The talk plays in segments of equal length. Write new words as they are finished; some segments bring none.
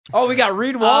Oh, we got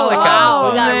Reed Wallach on Wow,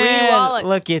 the we phone. got Reed Wallach.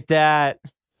 Look at that.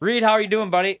 Reed, how are you doing,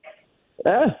 buddy?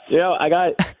 Yeah, I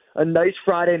got a nice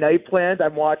Friday night planned.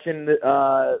 I'm watching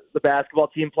the basketball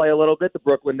team play a little bit, the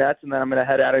Brooklyn Nets, and then I'm going to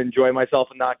head out and enjoy myself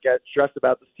and not get stressed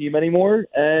about this team anymore.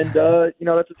 And,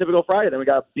 that's a typical Friday. Then we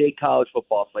got a big college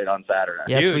football slate on Saturday.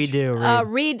 Yes, Huge. we do, Reed.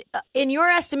 Reed, in your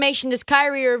estimation, does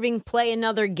Kyrie Irving play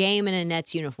another game in a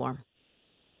Nets uniform?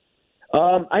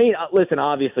 Listen,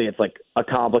 obviously it's like a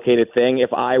complicated thing.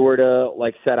 If I were to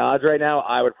set odds right now,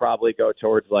 I would probably go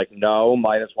towards no,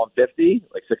 minus 150,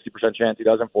 60% chance he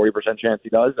doesn't, 40% chance he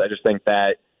does. I just think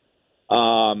that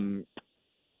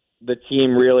the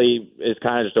team really is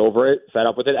kind of just over it, fed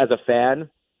up with it. As a fan,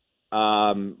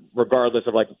 regardless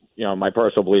of my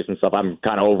personal beliefs and stuff, I'm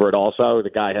kind of over it also. The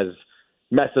guy has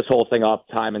messed this whole thing up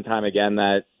time and time again.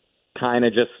 That kind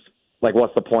of just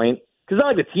what's the point? Because it's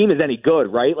not like the team is any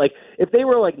good, right? If they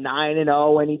were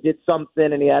 9-0 and he did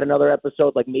something and he had another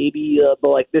episode, maybe,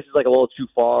 but this is a little too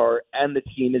far and the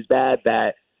team is bad,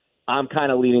 that I'm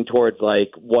kind of leaning towards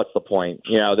what's the point?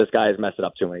 This guy has messed it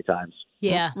up too many times.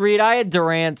 Yeah. Reed, I had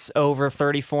Durant's over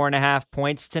 34.5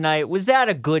 points tonight. Was that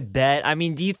a good bet? I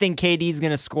mean, do you think KD's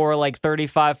going to score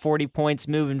 35, 40 points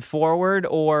moving forward,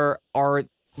 or are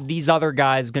these other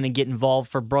guys going to get involved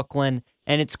for Brooklyn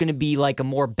and it's going to be a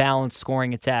more balanced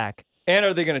scoring attack? And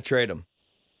are they going to trade him?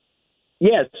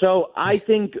 Yeah, so I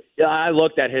think I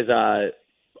looked at his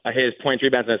points,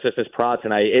 rebounds, and assists as prod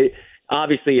tonight.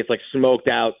 Obviously, it's smoked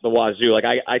out the wazoo.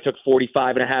 I took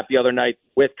 45.5 the other night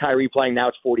with Kyrie playing. Now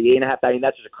it's 48.5. I mean,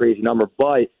 that's just a crazy number.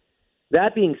 But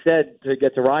that being said, to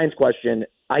get to Ryan's question,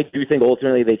 I do think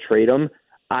ultimately they trade him.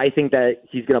 I think that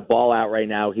he's going to ball out right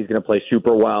now. He's going to play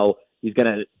super well. He's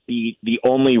going to be the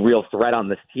only real threat on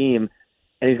this team.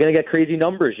 And he's going to get crazy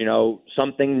numbers,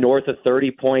 something north of 30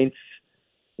 points,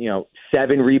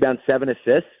 7 rebounds, 7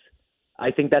 assists. I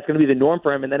think that's going to be the norm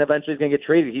for him. And then eventually he's going to get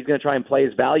traded. He's going to try and play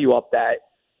his value up, that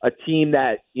a team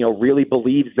that, really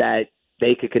believes that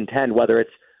they could contend, whether it's,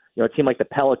 a team like the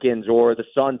Pelicans or the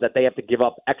Suns, that they have to give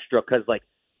up extra because,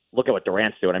 look at what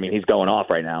Durant's doing. I mean, he's going off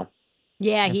right now.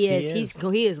 Yeah, Yes, he he is. is.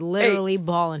 He is literally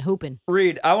balling, hooping.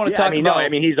 Reed, I want to talk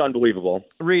about... he's unbelievable.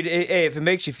 Reed, hey, if it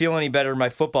makes you feel any better, my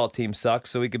football team sucks,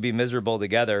 so we could be miserable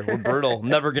together. We're brutal. I'm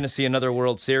never going to see another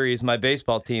World Series. My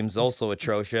baseball team's also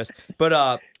atrocious.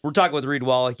 But we're talking with Reed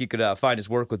Wallach. You could find his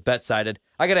work with BetSided.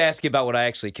 I got to ask you about what I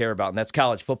actually care about, and that's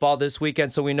college football this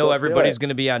weekend, so we know everybody's going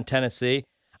to be on Tennessee.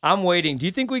 I'm waiting. Do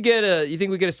you think we get a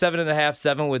 7.5,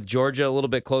 7 with Georgia a little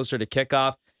bit closer to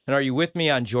kickoff? And are you with me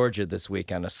on Georgia this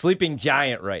weekend? A sleeping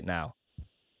giant right now.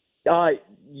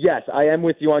 Yes, I am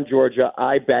with you on Georgia.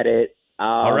 I bet it.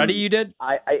 Already you did?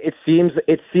 It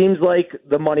seems like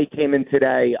the money came in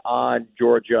today on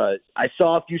Georgia. I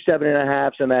saw a few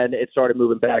 7.5s, and then it started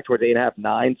moving back towards 8.5,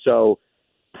 9. So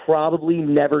probably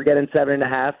never getting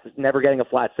 7.5, never getting a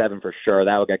flat 7 for sure.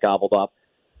 That will get gobbled up.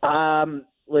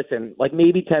 Listen,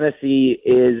 maybe Tennessee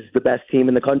is the best team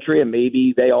in the country, and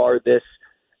maybe they are this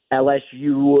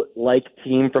LSU-like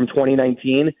team from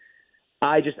 2019.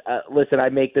 I just listen. I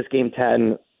make this game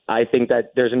 10. I think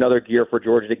that there's another gear for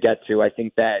Georgia to get to. I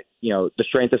think that the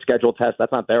strength of schedule test,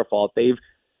 that's not their fault.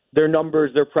 Their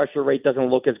numbers, their pressure rate doesn't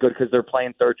look as good because they're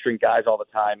playing third string guys all the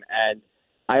time. And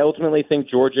I ultimately think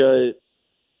Georgia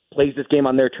plays this game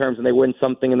on their terms and they win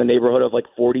something in the neighborhood of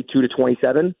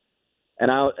 42-27.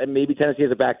 And maybe Tennessee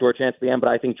has a backdoor chance at the end, but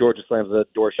I think Georgia slams the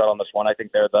door shut on this one. I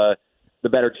think they're the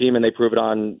better team, and they prove it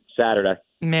on Saturday.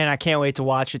 Man, I can't wait to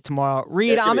watch it tomorrow.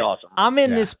 Reed, Yeah, awesome. I'm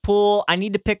in this pool. I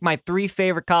need to pick my 3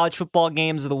 favorite college football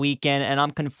games of the weekend, and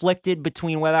I'm conflicted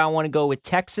between whether I want to go with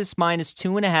Texas minus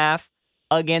 2.5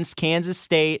 against Kansas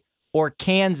State or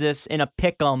Kansas in a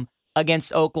pick'em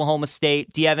against Oklahoma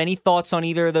State. Do you have any thoughts on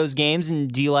either of those games,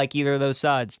 and do you like either of those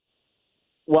sides?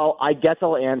 Well, I guess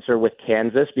I'll answer with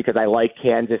Kansas because I like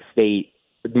Kansas State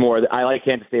more. I like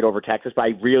Kansas State over Texas, but I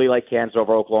really like Kansas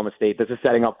over Oklahoma State. This is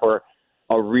setting up for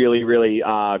a really, really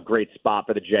great spot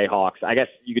for the Jayhawks. I guess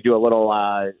you could do a little,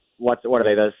 what are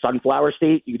they, the Sunflower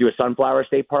State? You could do a Sunflower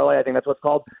State parlay. I think that's what it's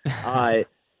called. I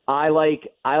like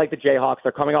the Jayhawks.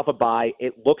 They're coming off a bye.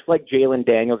 It looks like Jalen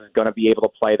Daniels is going to be able to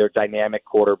play their dynamic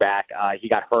quarterback. He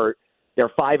got hurt. They're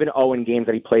 5-0 in games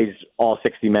that he plays all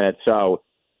 60 minutes, so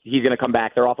he's going to come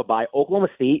back. They're off a bye. Oklahoma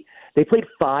State, they played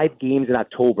 5 games in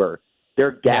October.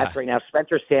 They're gassed right now.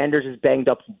 Spencer Sanders is banged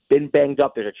up. He's been banged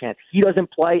up. There's a chance he doesn't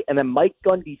play. And then Mike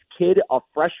Gundy's kid, a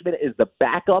freshman, is the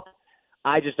backup.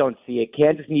 I just don't see it.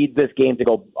 Kansas needs this game to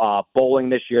go bowling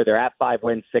this year. They're at 5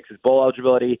 wins, 6 is bowl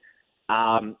eligibility.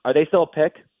 Are they still a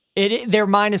pick? They're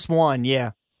 -1,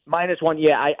 yeah. -1.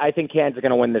 Yeah, I think Kansas is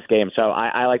going to win this game, so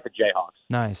I like the Jayhawks.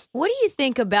 Nice. What do you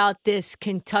think about this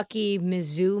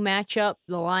Kentucky-Mizzou matchup?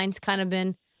 The line's kind of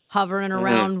been hovering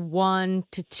around 1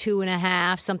 to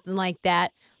 2.5, something like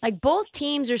that. Like both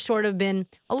teams are sort of been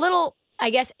a little, I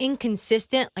guess,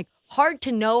 inconsistent. Like hard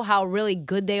to know how really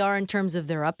good they are in terms of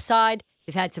their upside.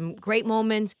 They've had some great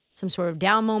moments, some sort of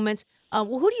down moments. Well,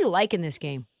 who do you like in this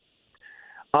game?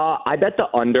 I bet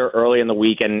the under early in the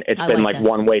week, and it's been like that.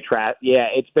 one-way trap. Yeah,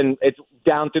 it's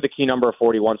down through the key number of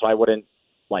 41, so I wouldn't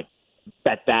like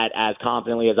bet that as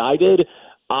confidently as I did.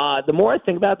 The more I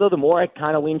think about it, though, the more I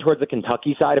kind of lean towards the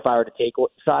Kentucky side if I were to take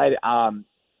side.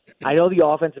 I know the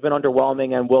offense has been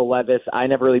underwhelming, and Will Levis, I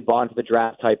never really bought into the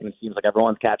draft type, and it seems like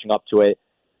everyone's catching up to it.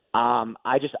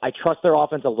 I trust their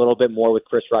offense a little bit more with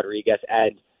Chris Rodriguez,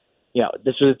 and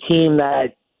this was a team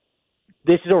that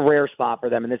this is a rare spot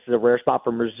for them, and this is a rare spot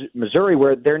for Missouri,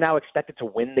 where they're now expected to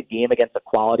win the game against a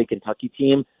quality Kentucky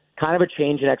team. Kind of a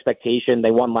change in expectation. They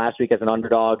won last week as an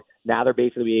underdog. Now they're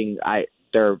basically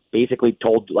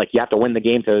told like you have to win the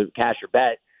game to cash your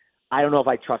bet. I don't know if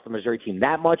I trust the Missouri team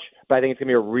that much, but I think it's going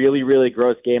to be a really, really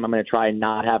gross game. I'm going to try and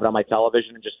not have it on my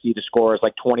television and just see the score as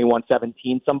like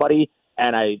 21-17 somebody,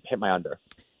 and I hit my under.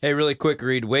 Hey, really quick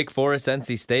read. Wake Forest,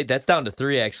 NC State. That's down to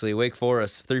 3, actually. Wake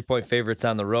Forest, 3-point favorites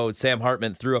on the road. Sam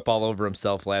Hartman threw up all over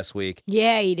himself last week.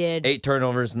 Yeah, he did. 8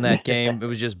 turnovers in that game. It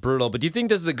was just brutal. But do you think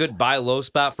this is a good buy low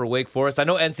spot for Wake Forest? I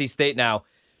know NC State now,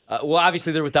 well,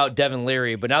 obviously they're without Devin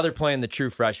Leary, but now they're playing the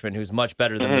true freshman who's much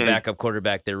better than the backup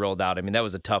quarterback they rolled out. I mean, that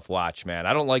was a tough watch, man.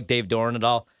 I don't like Dave Doran at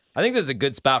all. I think this is a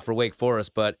good spot for Wake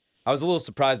Forest, but I was a little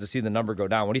surprised to see the number go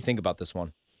down. What do you think about this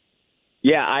one?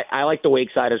 Yeah, I like the Wake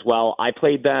side as well. I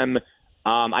played them.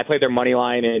 I played their money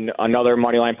line in another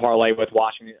money line parlay with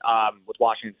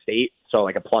Washington State, so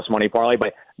like a plus money parlay.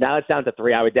 But now it's down to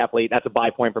 3. I would definitely, that's a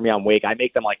buy point for me on Wake. I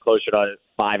make them like closer to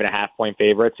 5.5 point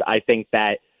favorites. I think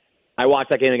that I watched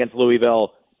that game against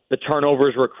Louisville. The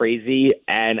turnovers were crazy,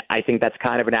 and I think that's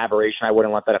kind of an aberration. I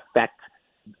wouldn't let that affect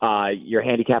your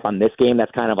handicap on this game.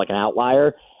 That's kind of like an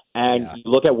outlier. And you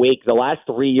look at Wake, the last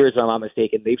 3 years, if I'm not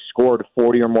mistaken, they've scored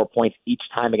 40 or more points each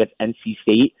time against NC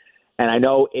State. And I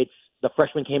know the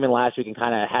freshman came in last week and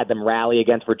kind of had them rally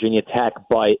against Virginia Tech,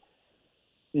 but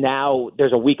now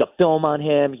there's a week of film on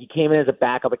him. He came in as a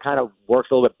backup. It kind of works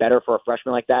a little bit better for a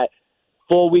freshman like that.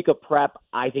 Full week of prep,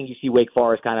 I think you see Wake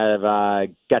Forest kind of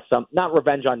get some, not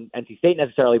revenge on NC State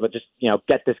necessarily, but just,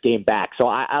 get this game back. So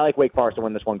I like Wake Forest to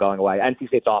win this one going away. NC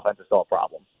State's offense is still a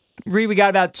problem. Reed, we got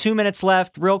about 2 minutes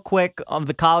left. Real quick on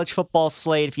the college football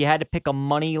slate, if you had to pick a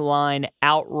money line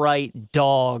outright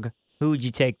dog, who would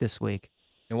you take this week?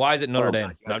 And why is it Notre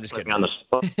Dame? No, I'm just kidding. On the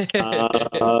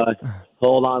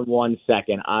hold on 1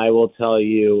 second. I will tell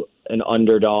you an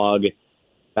underdog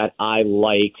that I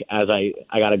like as I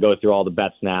got to go through all the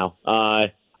bets now.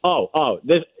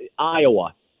 This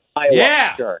Iowa.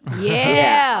 Yeah. Sure.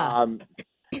 Yeah.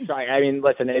 Sorry, I mean,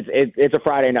 listen, it's a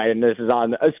Friday night, and this is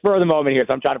on a spur of the moment here,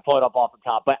 so I'm trying to pull it up off the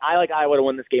top. But I like Iowa to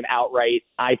win this game outright.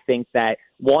 I think that,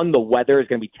 one, the weather is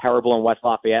going to be terrible in West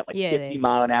Lafayette,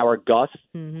 50-mile-an-hour gusts,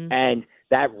 and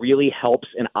that really helps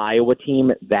an Iowa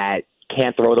team that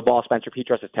can't throw the ball. Spencer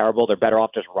Petras is terrible. They're better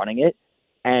off just running it.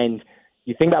 And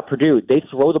you think about Purdue, they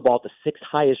throw the ball at the 6th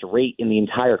highest rate in the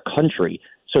entire country.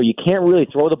 So you can't really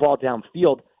throw the ball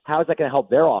downfield. How is that going to help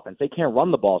their offense? They can't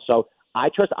run the ball. So I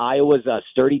trust Iowa's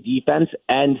sturdy defense,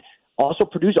 and also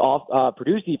Purdue's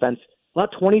defense, about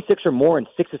 26 or more in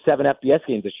 6 to 7 FBS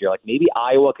games this year. Like maybe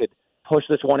Iowa could push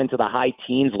this one into the high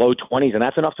teens, low 20s, and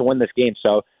that's enough to win this game.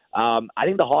 So I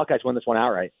think the Hawkeyes win this one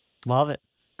outright. Love it.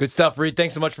 Good stuff, Reed.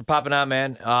 Thanks so much for popping on,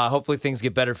 man. Hopefully things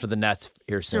get better for the Nets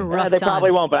here soon. Rough They time.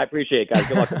 probably won't, but I appreciate it, guys.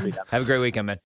 Good luck this weekend. Have a great weekend, man.